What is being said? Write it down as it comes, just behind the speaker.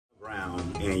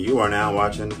and you are now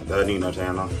watching the Nina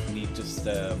channel. Need just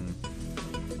a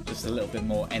little bit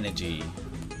more energy.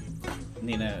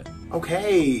 Nina.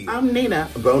 Okay, I'm Nina,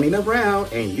 Bonina Brown,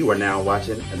 and you are now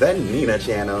watching the Nina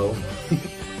channel.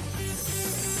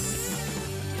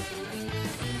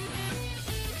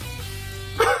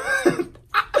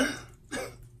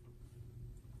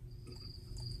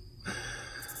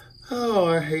 Oh,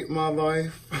 I hate my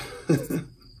life.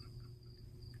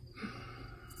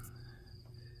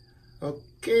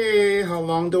 Okay, how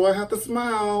long do I have to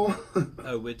smile?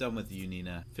 Oh, we're done with you,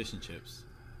 Nina. Fish and chips.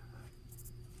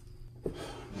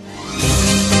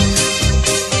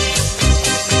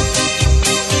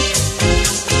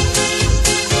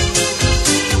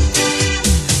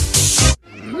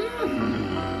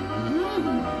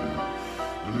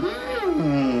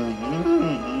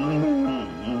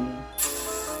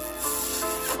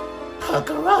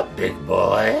 Pucker up, big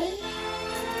boy.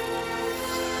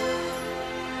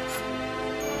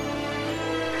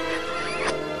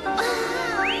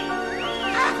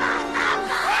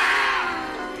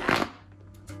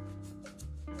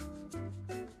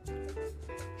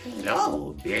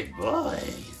 Hello, big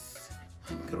boys.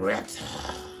 I'm Greta,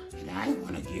 and I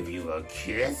want to give you a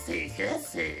kissy.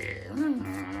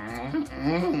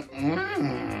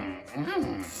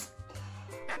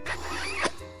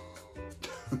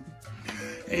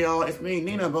 Hey y'all, it's me,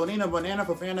 Nina, Bonina, Banana,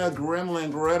 Fafana,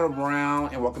 Gremlin, Greta Brown,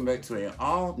 and welcome back to an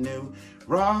all-new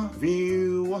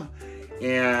Rawview.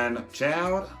 And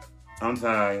child, I'm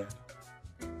tired.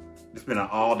 It's been an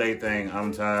all-day thing.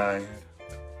 I'm tired.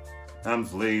 I'm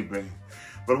sleepy.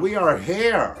 But we are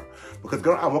here because,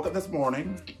 girl, I woke up this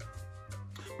morning.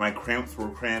 My cramps were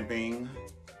cramping.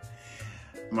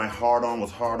 My hard-on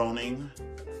was hard-oning.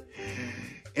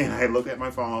 And I looked at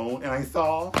my phone and I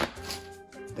saw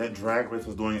that Drag Race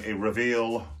was doing a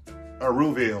Ruveal.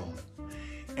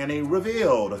 And they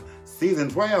revealed season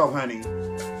 12, honey.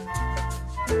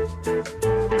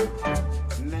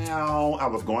 Now, I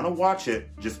was going to watch it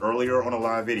just earlier on a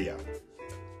live video.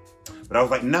 But I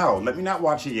was like, no, let me not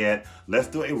watch it yet. Let's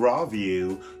do a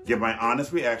Rawview, give my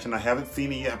honest reaction. I haven't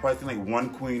seen it yet. I've probably seen like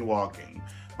one queen walking,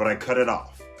 but I cut it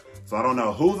off. So I don't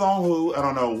know who's on who. I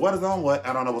don't know what is on what.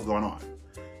 I don't know what's going on.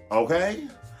 Okay?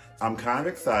 I'm kind of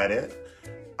excited.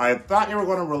 I thought they were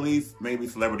going to release maybe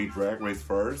Celebrity Drag Race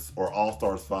first or All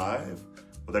Stars 5,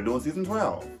 but they're doing season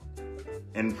 12.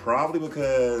 And probably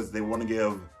because they want to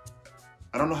give,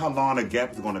 I don't know how long the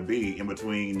gap is going to be in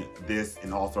between this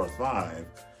and All Stars 5.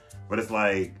 But it's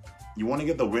like, you want to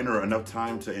give the winner enough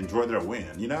time to enjoy their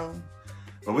win, you know?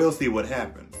 But we'll see what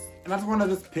happens. And I just want to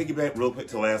just piggyback real quick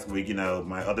to last week, you know,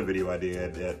 my other video I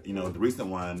did, that, you know, the recent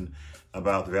one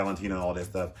about the Valentino and all that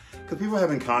stuff. Because people have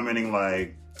been commenting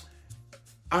like,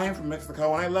 I am from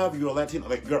Mexico and I love you, a Latino.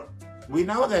 Like, girl, we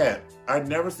know that. I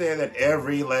never say that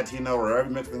every Latino or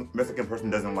every Mexican person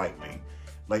doesn't like me.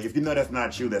 Like, if you know that's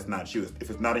not you, that's not you. If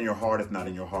it's not in your heart, it's not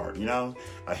in your heart, you know?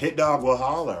 A hit dog will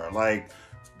holler. Like,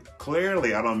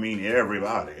 clearly, I don't mean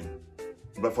everybody,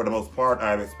 but for the most part,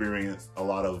 I've experienced a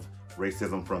lot of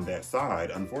racism from that side,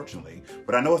 unfortunately.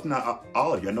 But I know it's not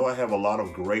all of you. I know I have a lot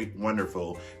of great,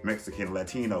 wonderful Mexican,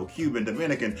 Latino, Cuban,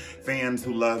 Dominican fans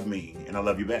who love me, and I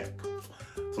love you back.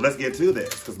 So let's get to this,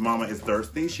 because Mama is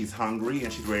thirsty, she's hungry,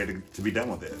 and she's ready to be done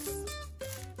with this.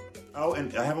 Oh,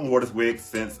 and I haven't worn this wig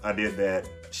since I did that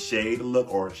shade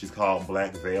look, or she's called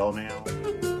Black Veil now.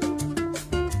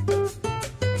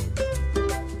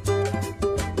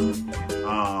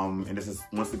 And this is,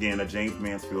 once again, a James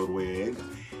Mansfield wig.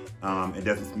 It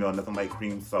doesn't smell nothing like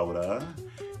cream soda,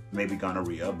 maybe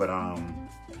gonorrhea, but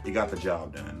it got the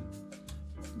job done.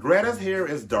 Greta's hair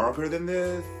is darker than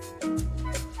this,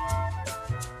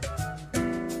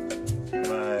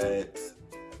 but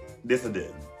this it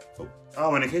did.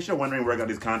 Oh, and in case you're wondering where I got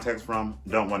these contacts from,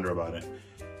 don't wonder about it.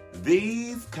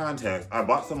 These contacts, I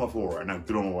bought some before and I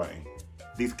threw them away.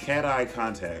 These cat eye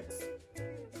contacts,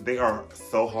 they are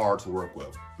so hard to work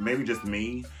with. Maybe just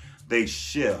me. They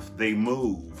shift, they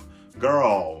move.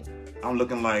 Girl, I'm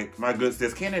looking like my good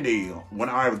sis Kennedy. One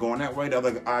eye was going that way, the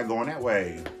other eye going that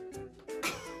way.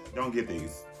 Don't get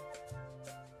these.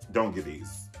 Don't get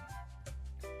these.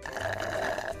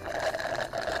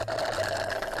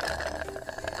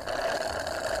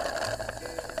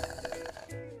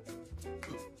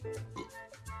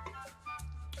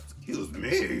 Excuse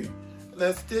me.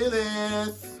 Let's do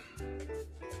this.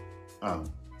 Oh.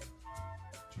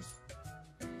 Just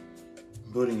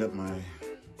booting up my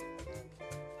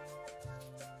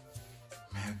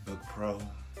MacBook Pro.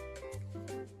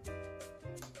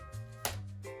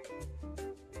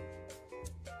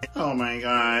 Oh my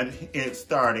God, it's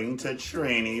starting to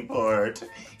trainee port.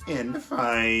 In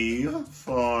 5,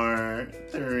 4,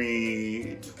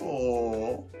 3,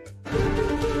 2.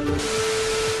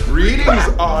 Greetings,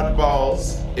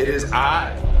 oddballs. It is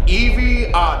I,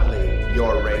 Evie Oddly,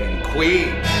 your reigning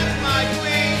queen. My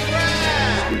queen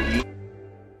brand!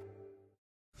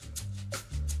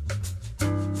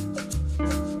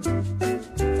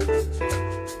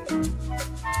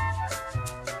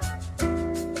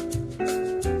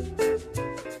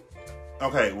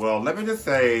 Okay, well, let me just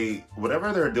say,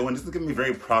 whatever they're doing, this is giving me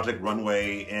very Project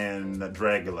Runway and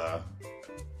Dragula.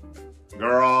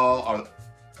 Girl,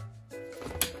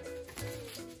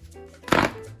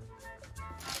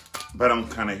 but I'm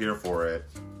kind of here for it.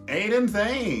 Aiden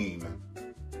Zane.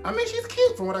 I mean, she's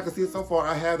cute from what I can see so far.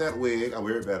 I have that wig. I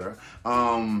wear it better.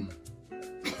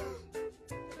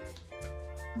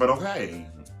 But okay.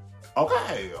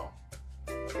 Okay.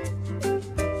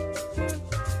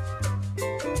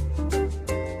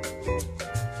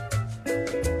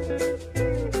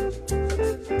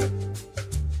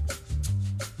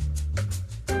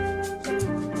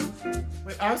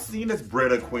 I've seen this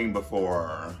Brita queen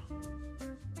before.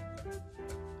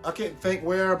 I can't think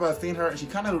where, but I've seen her, and she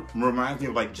kind of reminds me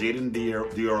of like Jaden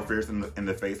Dior Fierce in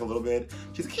the face a little bit.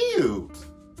 She's cute.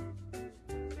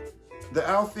 The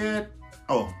outfit,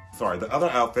 oh, sorry, the other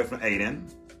outfit from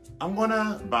Aiden, I'm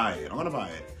gonna buy it. I'm gonna buy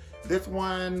it. This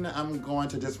one, I'm going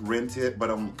to just rent it, but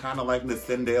I'm kind of liking the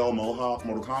Sindel Mohawk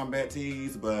Mortal Kombat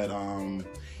tees, but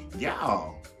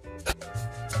yeah.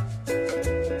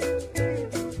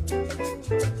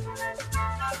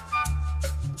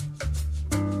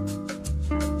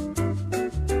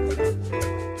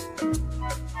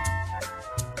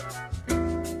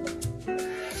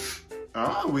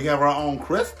 Oh, we have our own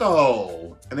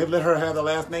Crystal. And they've let her have the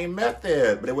last name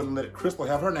Method, but they wouldn't let Crystal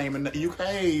have her name in the UK.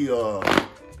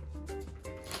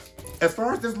 As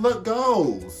far as this look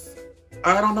goes,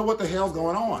 I don't know what the hell's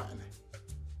going on.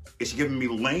 Is she giving me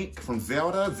Link from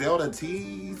Zelda? Zelda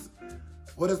tees?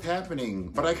 What is happening?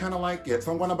 But I kind of like it,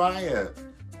 so I'm gonna buy it.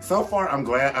 So far, I'm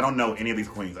glad I don't know any of these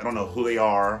queens. I don't know who they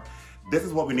are. This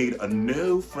is what we need, a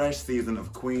new, fresh season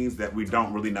of queens that we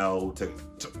don't really know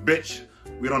bitch,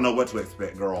 we don't know what to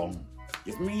expect, girl.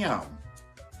 It's meow.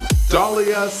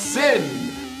 Dahlia Sin.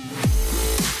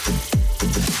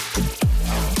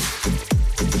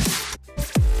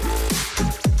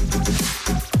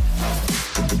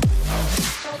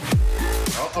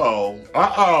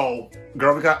 Uh-oh.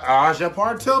 Girl, we got Aja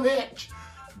part 2, bitch.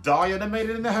 Dahlia done made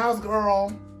it in the house,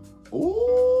 girl.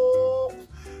 Ooh.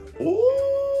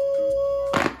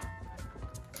 Ooh.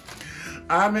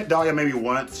 I met Dahlia maybe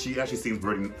once. She actually seems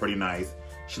pretty nice.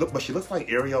 But she looks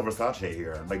like Ariel Versace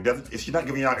here. Like, is she not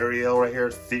giving y'all Ariel right here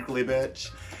secretly,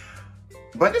 bitch?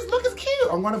 But this look is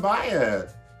cute. I'm gonna buy it.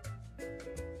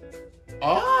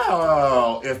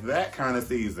 Oh, it's that kind of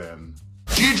season.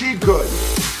 Gigi Good.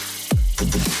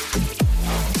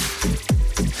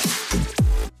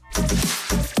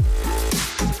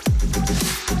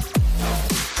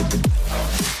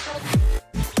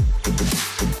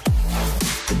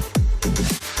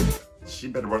 She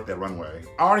better work that runway.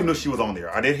 I already knew she was on there.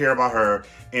 I did hear about her,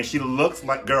 and she looks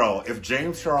like, girl, if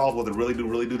James Charles was to really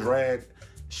do drag,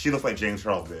 she looks like James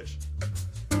Charles, bitch.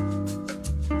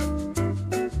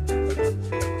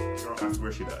 Girl, I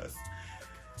swear she does.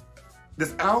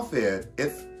 This outfit,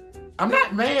 I'm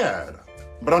not mad,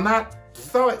 but I'm not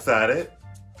so excited.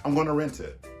 I'm gonna rent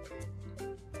it.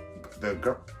 The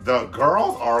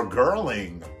girls are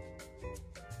girling.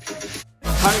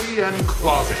 Heidi and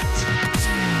Closet.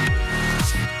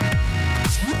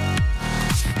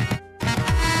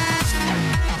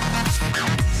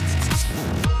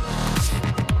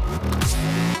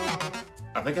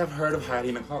 I think I've heard of Heidi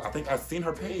in the Closet. I think I've seen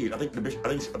her page. I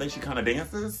think she kind of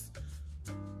dances.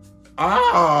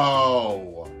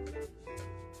 Oh,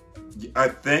 I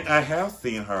think I have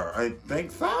seen her. I think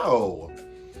so.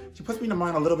 She puts me in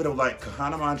mind a little bit of like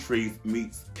Kahana Montrese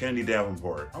meets Kennedy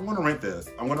Davenport. I'm gonna rent this.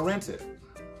 I'm gonna rent it.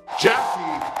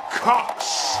 Jackie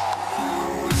Cox.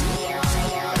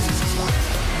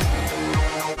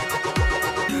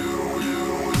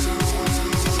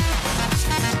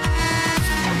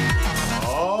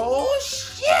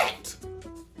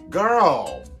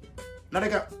 Girl, now they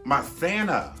got my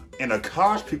Santa and the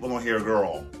Kosh people on here,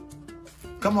 girl.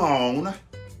 Come on.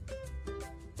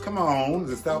 Come on.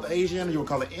 Is it South Asian? You want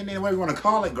to call it Indian? Whatever you want to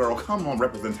call it, girl. Come on,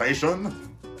 representation.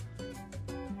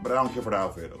 But I don't care for the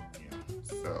outfit. Yeah.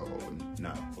 So,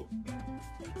 no.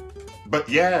 But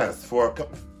yes, for a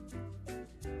couple.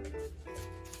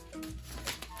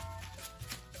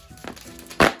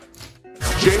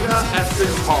 Jada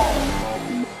Essence Hall.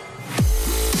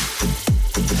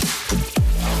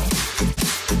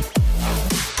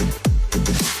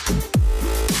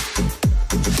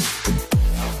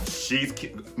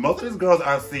 most of these girls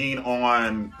I've seen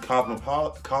on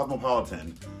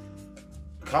Cosmopolitan.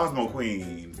 Cosmo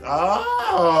Queens.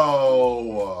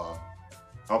 Oh!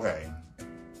 Okay.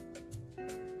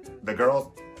 The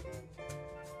girls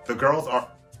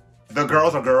are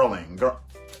girling.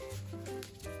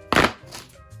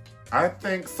 I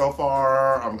think so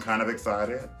far I'm kind of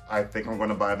excited. I think I'm going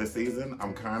to buy this season.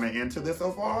 I'm kind of into this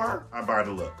so far. I buy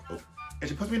the look. And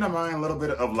she puts me in mind a little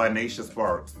bit of Linacia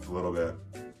Sparks, a little bit.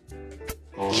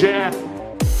 Jeff.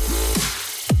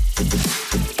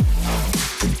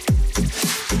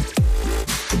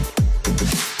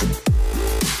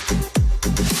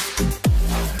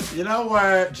 You know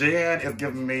what? Jan is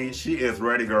giving me, she is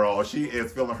ready, girl. She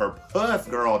is feeling her puss,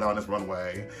 girl, down this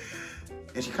runway.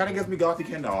 And she kind of gives me Gothy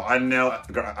Kendall. I know,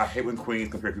 girl, I hate when queens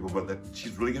compare people, but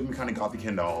she's really giving me kind of Gothy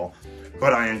Kendall.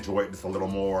 But I enjoyed this a little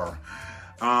more.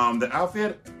 The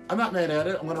outfit, I'm not mad at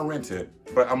it. I'm gonna rent it.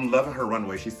 But I'm loving her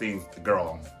runway. She seems,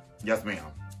 girl, yes ma'am.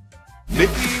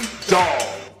 Nikki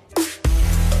Doll.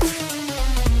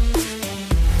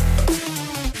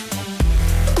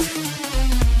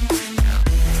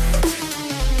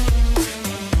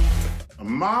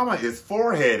 Mama is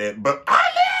foreheaded, but I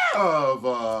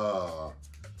love,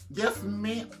 yes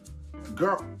ma'am.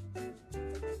 Girl,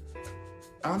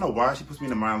 I don't know why she puts me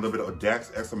in mind a little bit of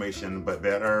Dax exclamation, but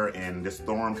better, and this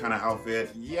Storm kind of outfit.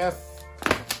 Yes.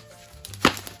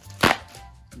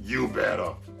 You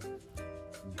better.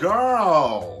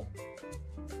 Girl.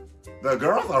 The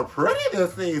girls are pretty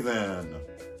this season.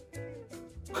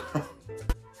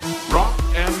 Rock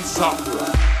and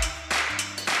Sakura.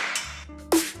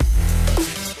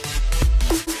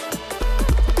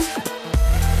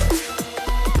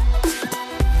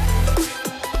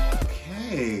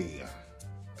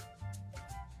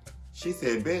 She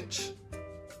said, bitch,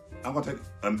 I'm gonna take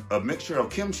a mixture of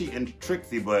kimchi and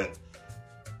Trixie, but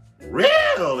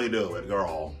really do it,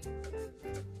 girl.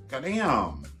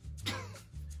 Goddamn.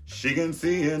 She can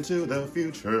see into the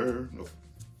future.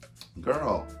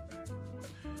 Girl,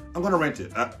 I'm gonna rent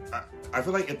it. I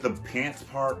feel like if the pants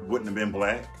part wouldn't have been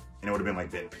black, and it would have been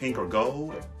like that pink or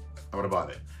gold, I would have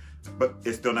bought it. But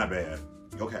it's still not bad.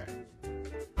 Okay.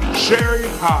 Cherry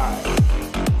Pie.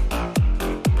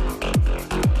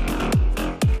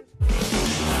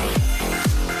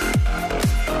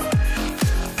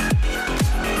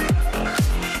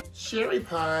 Cherry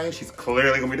Pie, she's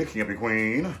clearly gonna be the campy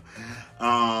queen.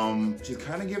 She's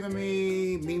kind of giving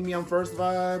me Mimi on First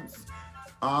vibes.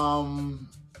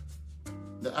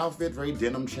 The outfit, very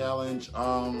denim challenge.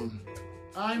 I'm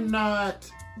not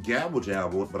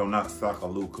gabble-jabbled, but I'm not Saka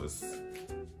Lucas.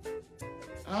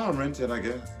 I'll rent it, I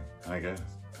guess. I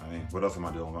mean, what else am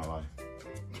I doing with my life?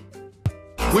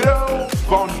 Widow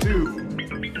Fondue.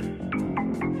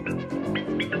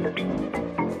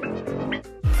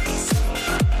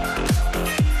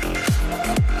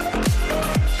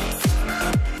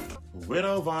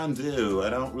 Widow Fondue, I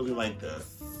don't really like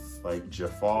this. Like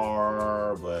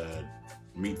Jafar, but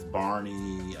meets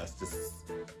Barney. That's just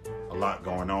a lot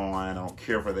going on. I don't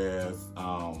care for this.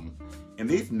 And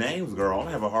these names, girl,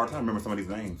 I have a hard time remembering some of these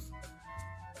names.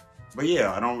 But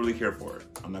yeah, I don't really care for it.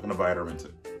 I'm not gonna buy it or rent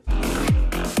it.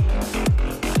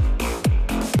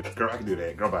 Girl, I can do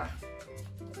that. Girl, bye.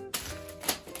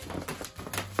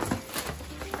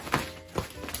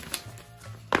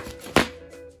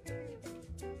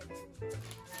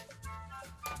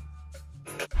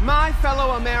 My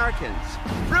fellow Americans,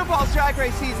 RuPaul's Drag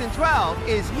Race Season 12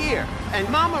 is here, and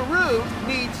Mama Ru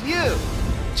needs you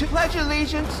to pledge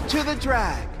allegiance to the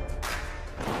drag.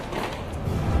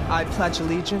 I pledge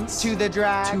allegiance To the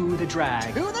drag. to the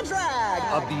drag To the drag.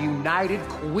 of the United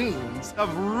Queens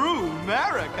Of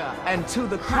Ru-America. and to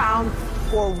the crown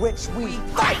for which we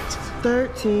fight.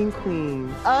 13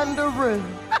 queens. Under Ru.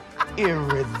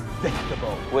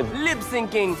 Irresistible. With lip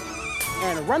syncing.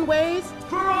 And runways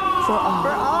For all.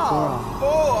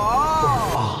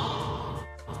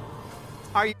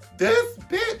 Are you? This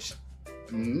bitch,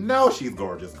 no, she's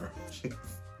gorgeous, girl.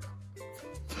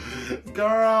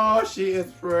 Girl, she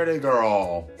is pretty,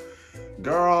 girl.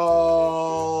 The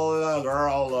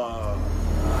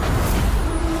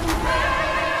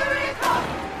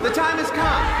time has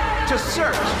come to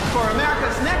search for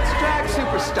America's next drag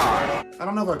superstar. I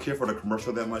don't know if I care for the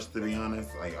commercial that much, to be honest.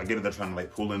 Like, I get it, they're trying to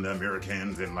like pull in the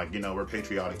Americans and like, you know, we're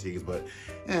patriotic tees, but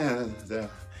yeah, the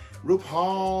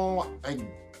RuPaul, I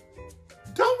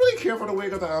don't really care for the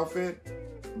wig or the outfit,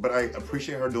 but I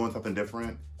appreciate her doing something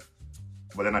different,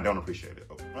 but then I don't appreciate it.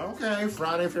 Okay,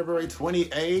 Friday, February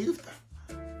 28th.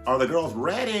 Are the girls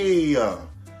ready?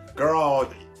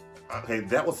 Girl, okay,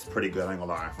 that was pretty good, I ain't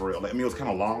gonna lie, for real. I mean, it was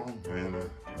kind of long, and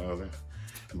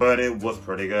But it was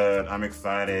pretty good. I'm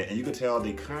excited. And you could tell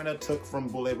they kind of took from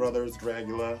Boulay Brothers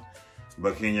Dragula.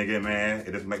 But can you get mad?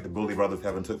 It doesn't make the Boulay Brothers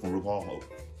haven't took from RuPaul.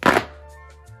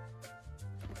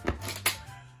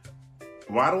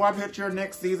 Why do I picture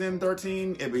next season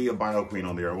 13? It'd be a bio queen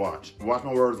on there. Watch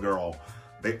my words, girl.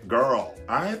 Girl,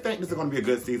 I think this is going to be a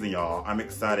good season, y'all. I'm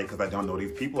excited because I don't know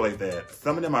these people like that.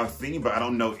 Some of them I've seen, but I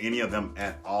don't know any of them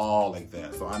at all like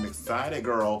that. So I'm excited,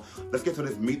 girl. Let's get to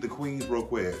this Meet the Queens real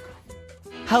quick.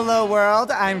 Hello,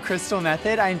 world. I'm Crystal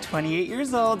Method. I'm 28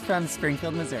 years old from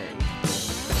Springfield, Missouri.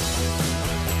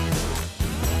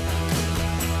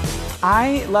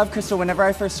 I love Crystal. Whenever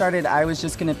I first started, I was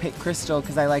just gonna pick Crystal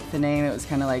because I liked the name. It was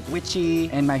kind of like witchy,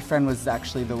 and my friend was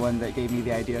actually the one that gave me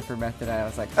the idea for Method. I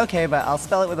was like, okay, but I'll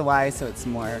spell it with a Y so it's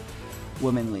more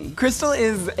womanly. Crystal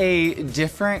is a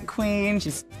different queen.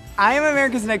 I am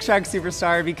America's Next Drag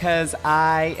Superstar because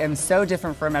I am so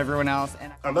different from everyone else.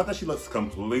 And I love that she looks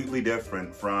completely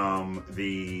different from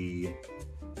the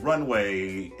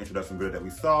runway introduction video that we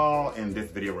saw in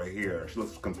this video right here. She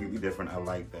looks completely different. I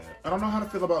like that. I don't know how to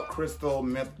feel about Crystal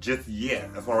just yet,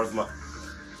 as far as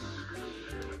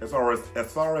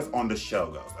on the show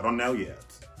goes. I don't know yet.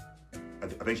 I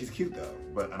think she's cute though,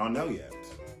 but I don't know yet.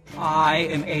 I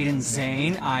am Aiden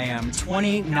Zane. I am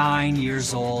 29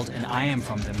 years old, and I am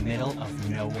from the middle of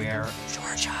nowhere,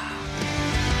 Georgia.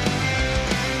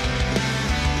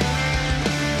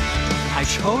 I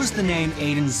chose the name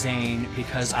Aiden Zane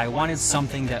because I wanted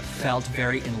something that felt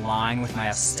very in line with my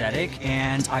aesthetic,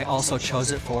 and I also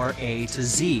chose it for A to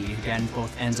Z, again,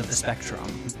 both ends of the spectrum.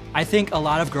 I think a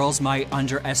lot of girls might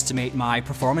underestimate my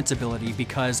performance ability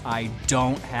because I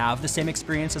don't have the same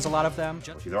experience as a lot of them.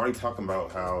 She's already talking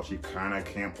about how she kind of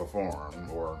can't perform,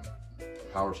 or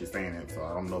however she's saying it, so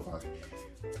I don't know if I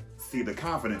see the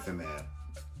confidence in that.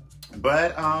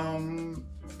 But,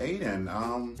 Aiden,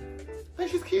 I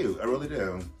think she's cute, I really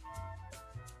do.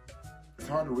 It's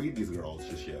hard to read these girls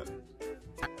just yet.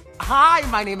 Hi,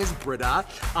 my name is Britta.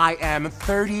 I am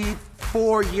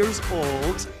 34 years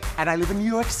old, and I live in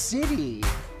New York City.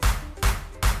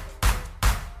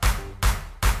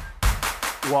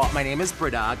 Well, my name is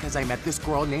Britta because I met this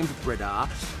girl named Britta,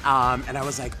 and I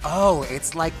was like, oh,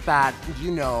 it's like that,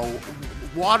 you know,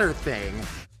 water thing.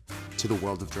 To the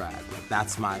world of drag, like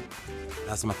that's my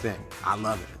thing. I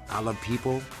love it. I love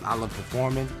people. I love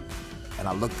performing, and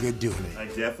I look good doing it. I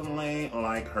definitely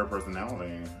like her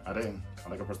personality. I do. I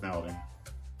like her personality.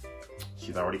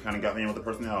 She's already kind of got me in with the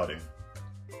personality.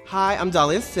 Hi, I'm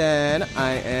Dahlia Sin.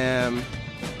 I am,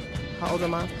 how old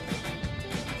am I?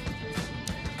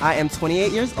 I am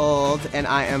 28 years old, and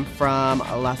I am from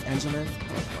Los Angeles,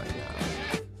 California.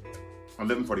 I'm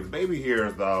living for these baby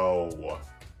hairs, though.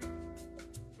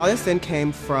 Dahlia Sin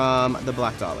came from the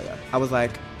Black Dahlia. I was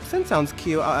like, Sin sounds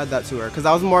cute, I'll add that to her. Because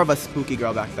I was more of a spooky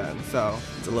girl back then, so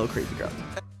it's a little creepy girl.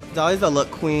 Dahlia's a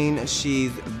look queen, she's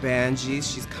banji,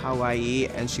 she's kawaii,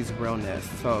 and she's realness.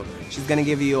 So she's gonna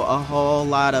give you a whole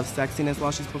lot of sexiness while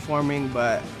she's performing,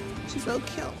 but she's so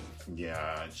cute.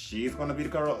 Yeah, she's gonna be the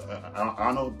girl. I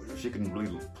don't know if she can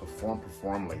really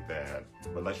perform like that.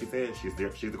 But like she said, she's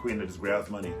the queen that just grabs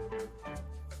money.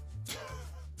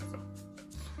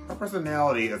 Her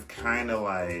personality is kind of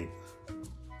like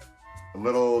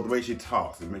the way she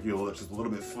talks. It makes you just a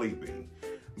little bit sleepy.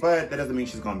 But that doesn't mean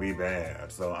she's gonna be bad.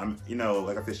 So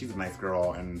like I said, she's a nice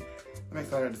girl, and I'm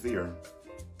excited to see her.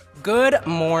 Good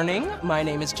morning. My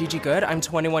name is Gigi Good. I'm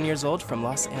 21 years old from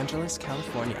Los Angeles,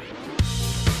 California.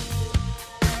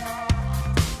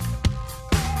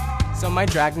 So my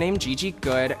drag name, Gigi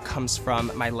Good, comes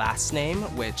from my last name,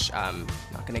 which I'm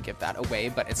not gonna give that away,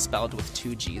 but it's spelled with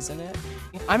 2 G's in it.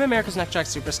 I'm America's Next Drag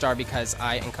Superstar because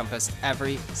I encompass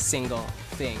every single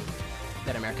thing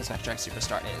that America's Next Drag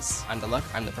Superstar is. I'm the look,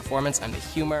 I'm the performance, I'm the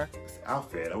humor. This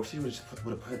outfit, I wish she would have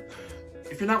put,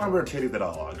 if you're not gonna wear titties at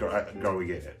all, girl, we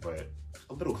get it, but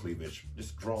a little cleavage,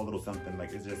 just draw a little something,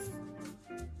 like it's just,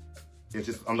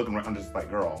 I'm looking around, I'm just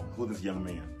like, girl, who's this young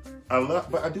man?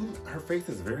 Her face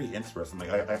is very interesting.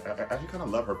 Like, I actually kind of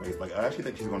love her face. Like, I actually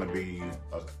think she's gonna be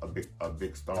a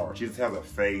big star. She just has a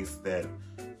face that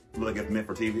looks like it's meant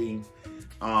for TV.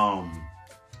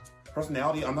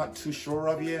 Personality, I'm not too sure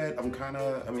of yet. I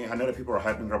know that people are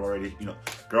hyping her already. You know,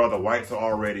 girl, the whites are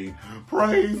already,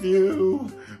 praise you,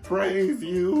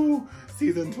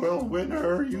 season 12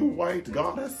 winner, you white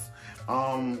goddess.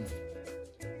 But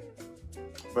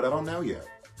I don't know yet.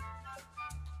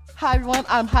 Hi everyone,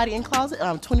 I'm Heidi in Closet, and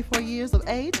I'm 24 years of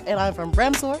age, and I'm from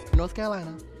Bramsor, North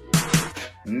Carolina.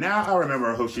 Now I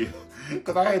remember who she,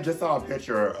 because I had just saw a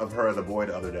picture of her as a boy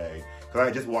the other day, because I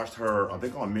had just watched her, I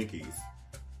think on Mickey's,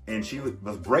 and she was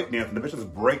breakdancing, the bitch was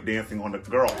breakdancing on the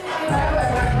girl.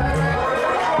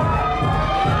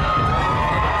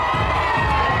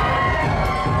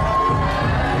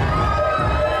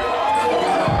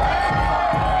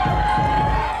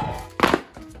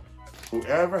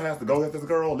 whoever has to go with this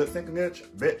girl, lip syncing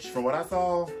bitch, from what I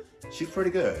saw, she's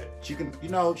pretty good. She can, you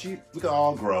know, we can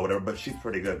all grow, whatever, but she's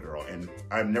pretty good, girl. And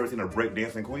I've never seen a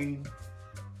breakdancing queen.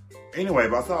 Anyway,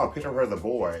 but I saw a picture of her as a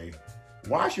boy.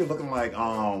 Why is she looking like,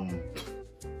 I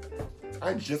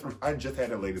just had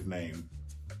that lady's name.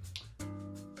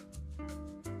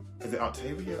 Is it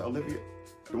Octavia? Olivia?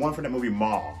 The one from that movie,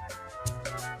 Ma.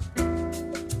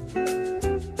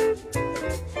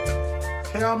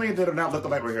 Tell me they do not look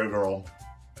like her hair, girl.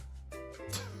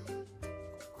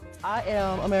 I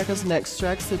am America's Next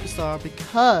Drag Superstar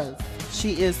because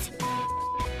she is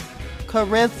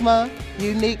charisma,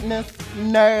 uniqueness,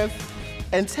 nerve,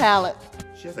 and talent.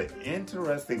 She has an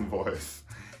interesting voice.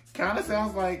 Kind of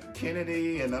sounds like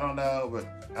Kennedy, and I don't know, but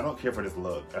I don't care for this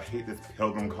look. I hate this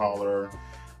pilgrim collar.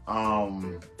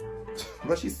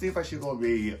 But she seems like she's gonna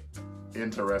be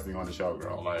interesting on the show,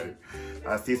 girl. Like,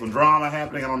 I see some drama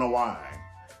happening, I don't know why,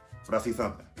 but I see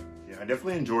something. Yeah, I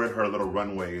definitely enjoyed her little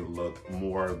runway look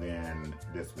more than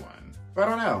this one. But I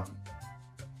don't know.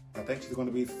 I think she's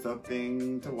gonna be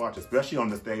something to watch, especially on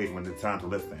the stage when it's time to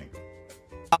lip sync.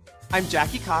 I'm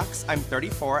Jackie Cox, I'm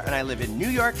 34, and I live in New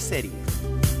York City.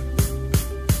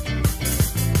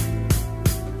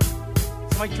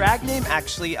 So my drag name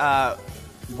actually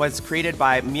was created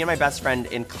by me and my best friend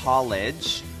in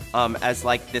college as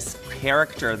like this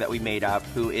character that we made up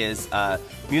who is a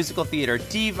musical theater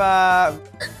diva.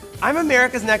 I'm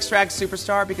America's Next Drag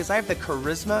Superstar because I have the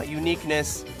charisma,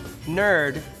 uniqueness,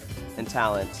 nerd, and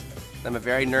talent. I'm a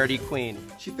very nerdy queen.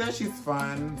 She says she's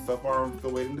fun. So far, I'm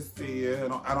still waiting to see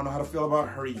it. I don't know how to feel about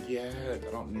her yet.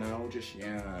 I don't know just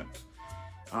yet.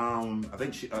 I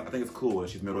think it's cool that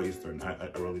she's Middle Eastern.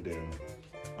 I really do.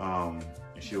 And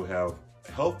she'll have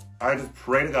help. I just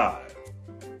pray to God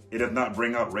it does not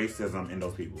bring up racism in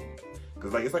those people.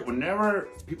 Because it's like whenever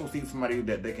people see somebody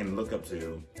that they can look up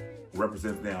to,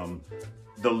 represents them,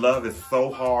 the love is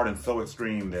so hard and so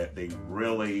extreme that they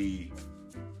really,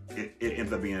 it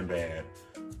ends up being bad.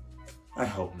 I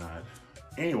hope not.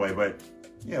 Anyway, but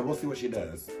yeah, we'll see what she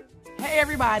does. Hey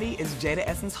everybody, it's Jada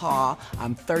Essence Hall.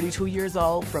 I'm 32 years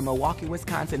old from Milwaukee,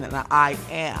 Wisconsin, and I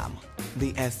am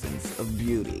the essence of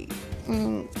beauty.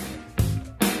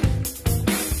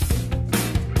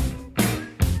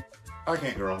 I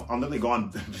can't, girl. I'm literally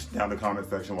going just down the comment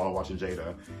section while watching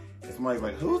Jada. And somebody's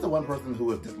like, who's the one person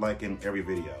who is disliking every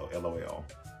video? LOL.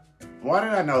 Why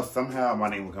did I know somehow my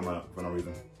name would come up for no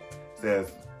reason? It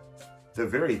says, the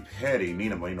very petty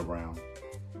Nina Brown.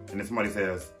 And then somebody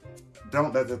says,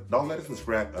 don't let us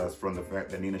distract us from the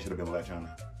fact that Nina should have been Black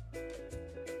China.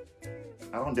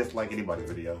 I don't dislike anybody's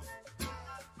videos.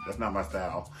 That's not my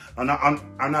style.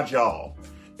 I'm not y'all.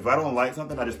 If I don't like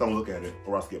something, I just don't look at it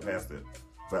or I'll skip past it.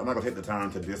 But I'm not gonna take the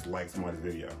time to dislike somebody's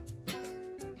video.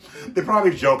 They're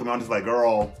probably joking. I'm just like,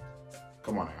 girl,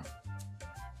 come on now.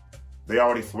 They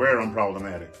already swear I'm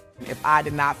problematic. If I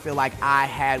did not feel like I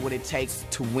had what it takes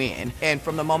to win, and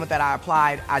from the moment that I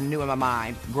applied, I knew in my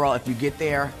mind, girl, if you get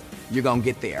there, you're gonna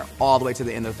get there, all the way to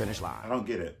the end of the finish line. I don't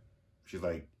get it. She's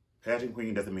like, pageant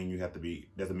queen doesn't mean you have to be,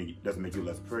 doesn't make you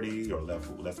less pretty or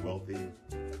less wealthy.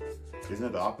 Isn't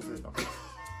it the opposite?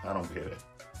 I don't get it.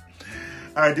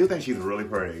 I do think she's really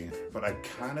pretty, but I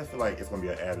kind of feel like it's gonna be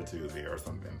an attitude there or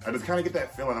something. I just kind of get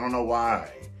that feeling, I don't know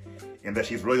why. And that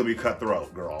she's really gonna be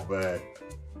cutthroat, girl, but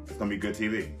it's gonna be good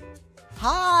TV.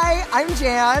 Hi, I'm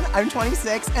Jan, I'm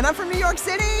 26, and I'm from New York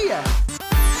City.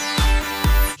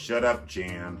 Shut up,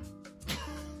 Jan.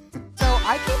 So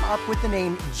I came up with the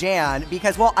name Jan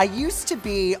because, well, I used to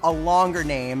be a longer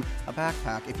name, a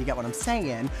backpack, if you get what I'm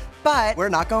saying, but we're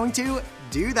not going to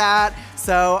do that.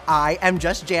 So I am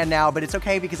just Jan now, but it's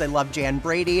okay because I love Jan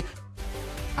Brady.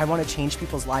 I want to change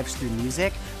people's lives through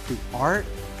music, through art,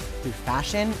 through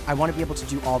fashion. I want to be able to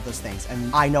do all of those things,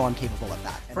 and I know I'm capable of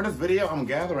that. For this video, I'm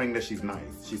gathering that she's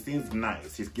nice. She seems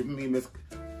nice. She's giving me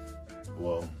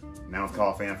well, now it's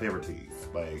called fan favorite tease,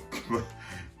 like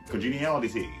congeniality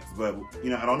tease. But, you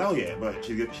know, I don't know yet, but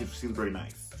she seems very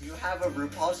nice. Do you have a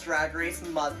RuPaul's Drag Race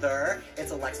mother?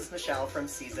 It's Alexis Michelle from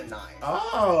season 9.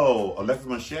 Oh, Alexis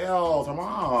Michelle, her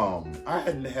mom. I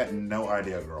had no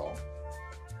idea, girl.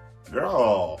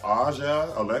 Girl,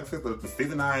 Aja, Alexis, the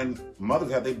season 9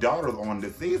 mothers have their daughters on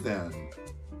this season.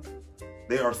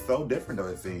 They are so different, though,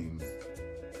 it seems.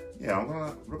 Yeah,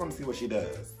 we're gonna see what she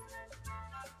does.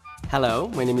 Hello,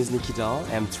 my name is Nikki Dahl.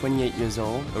 I'm 28 years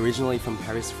old, originally from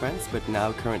Paris, France, but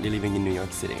now currently living in New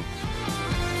York City.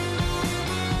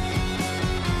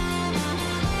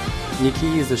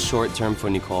 Nikki is a short term for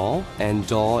Nicole, and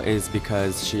Dahl is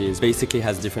because she basically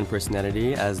has different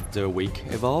personality as the week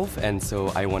evolve, and so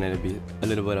I wanted to be a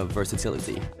little bit of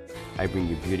versatility. I bring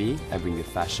you beauty, I bring you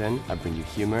fashion, I bring you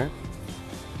humor.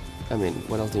 I mean,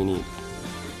 what else do you need?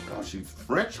 Oh, she's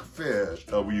French fish.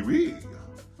 Oui, oui.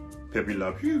 Pepe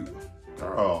Le Pew.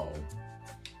 Girl.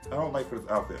 I don't like this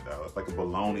outfit though. It's like a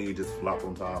bologna just flopped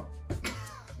on top.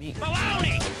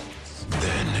 Bologna!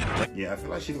 Yeah, I feel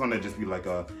like she's gonna just be like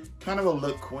a kind of a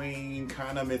look queen,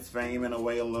 kind of Miss Fame in a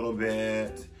way a little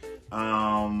bit.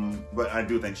 But I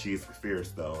do think she's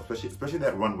fierce though, especially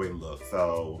that runway look.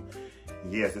 So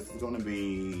yes, this is gonna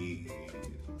be,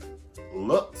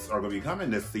 looks are gonna be coming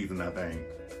this season, I think.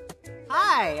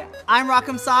 Hi, I'm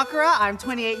Rock'em Sakura. I'm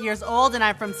 28 years old and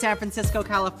I'm from San Francisco,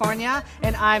 California,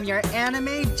 and I'm your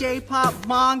anime, J-pop,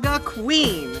 manga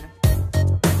queen.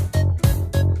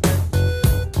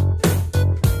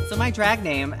 So my drag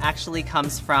name actually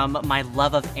comes from my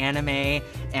love of anime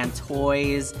and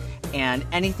toys and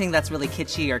anything that's really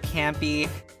kitschy or campy.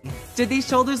 Did these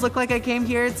shoulders look like I came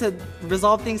here to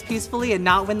resolve things peacefully and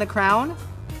not win the crown?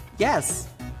 Yes,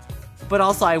 but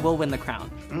also I will win the crown.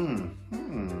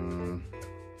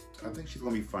 I think she's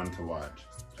gonna be fun to watch,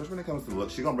 especially when it comes to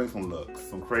looks. She's gonna bring some looks,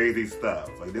 some crazy stuff.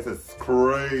 Like, this is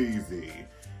crazy,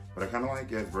 but I kind of like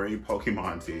it. It's very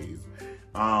Pokemon tease.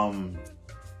 I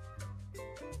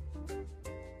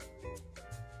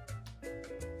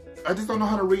just don't know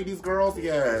how to read these girls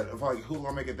yet. Of like, who's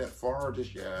gonna make it that far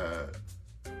just yet.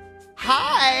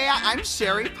 Hi, I'm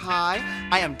Sherry Pie.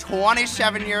 I am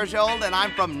 27 years old and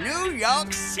I'm from New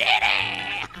York City.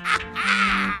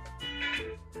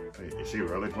 Hey, is she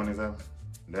really 27?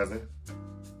 That's it?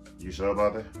 You sure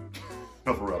about that?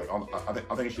 No, for real. Like,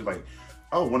 I think she's like,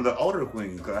 oh, one of the older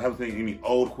queens. Because I haven't seen any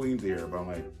old queens here. But I'm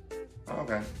like, oh,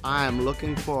 okay. I am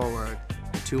looking forward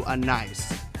to a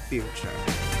nice future.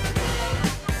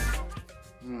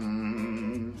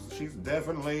 She's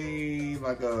definitely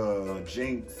like a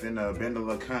Jinx and a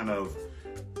Bendela kind of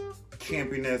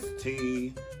campiness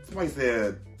tea. Somebody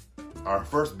said our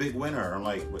first big winner. I'm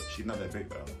like, but she's not that big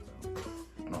though. So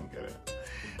I don't get it.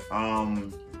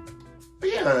 But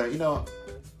yeah, you know,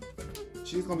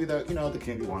 she's gonna be the, you know, the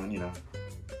campy one, you know.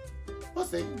 We'll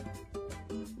see.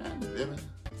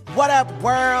 What up,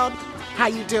 world? How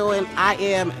you doing? I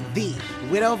am the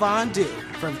Widow Von Du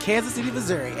from Kansas City,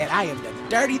 Missouri, and I am the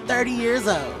dirty 30 years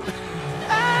old.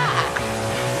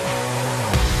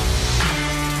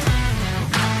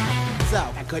 So,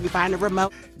 I couldn't find the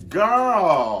remote.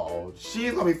 Girl,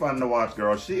 she's gonna be fun to watch,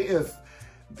 girl. This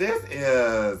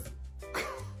is,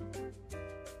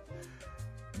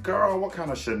 girl, what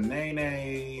kind of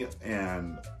Shanae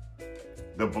and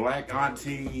the black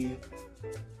auntie?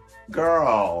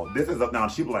 Girl, this is now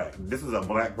she black. This is a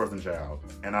black person child,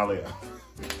 and I live.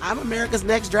 I'm America's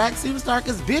next drag superstar,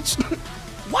 cause bitch,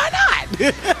 why not?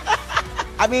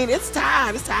 I mean, it's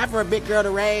time. It's time for a big girl to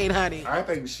reign, honey. I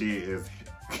think she is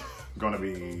gonna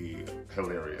be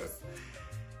hilarious.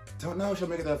 Don't know if she'll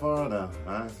make it that far though.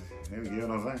 You know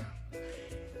what I'm saying?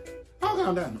 I'll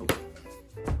calm down.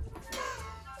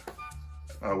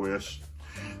 I wish.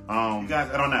 You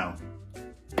guys, I don't know.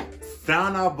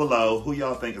 Sound off below who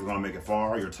y'all think is gonna make it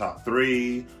far, your top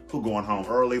 3, who going home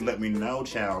early. Let me know,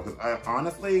 child, because I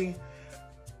honestly,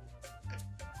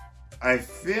 I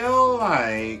feel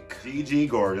like Gigi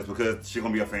Gorgeous, because she's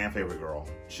gonna be a fan favorite girl.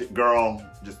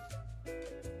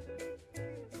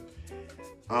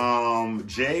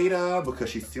 Jada, because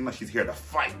she seems like she's here to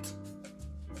fight.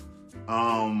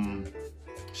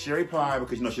 Sherry Pie,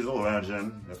 because you know she's a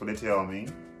legend. That's what they tell me.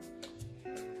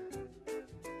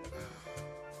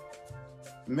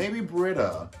 Maybe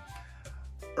Britta.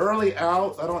 Early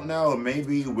out, I don't know.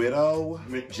 Maybe Widow.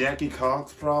 Jackie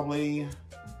Cox, probably.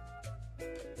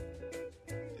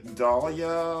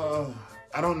 Dahlia.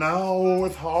 I don't know.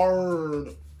 It's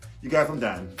hard. You guys, I'm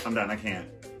done. I can't.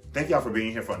 Thank y'all for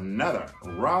being here for another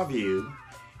Rawview.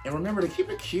 And remember to keep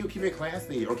it cute, keep it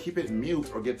classy, or keep it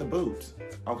mute, or get the boot.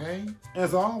 Okay?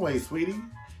 As always, sweetie,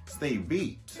 stay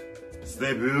beat,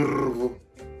 stay beautiful,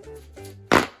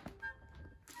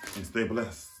 and stay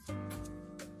blessed.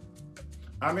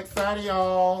 I'm excited,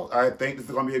 y'all. I think this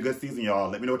is gonna be a good season, y'all.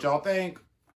 Let me know what y'all think.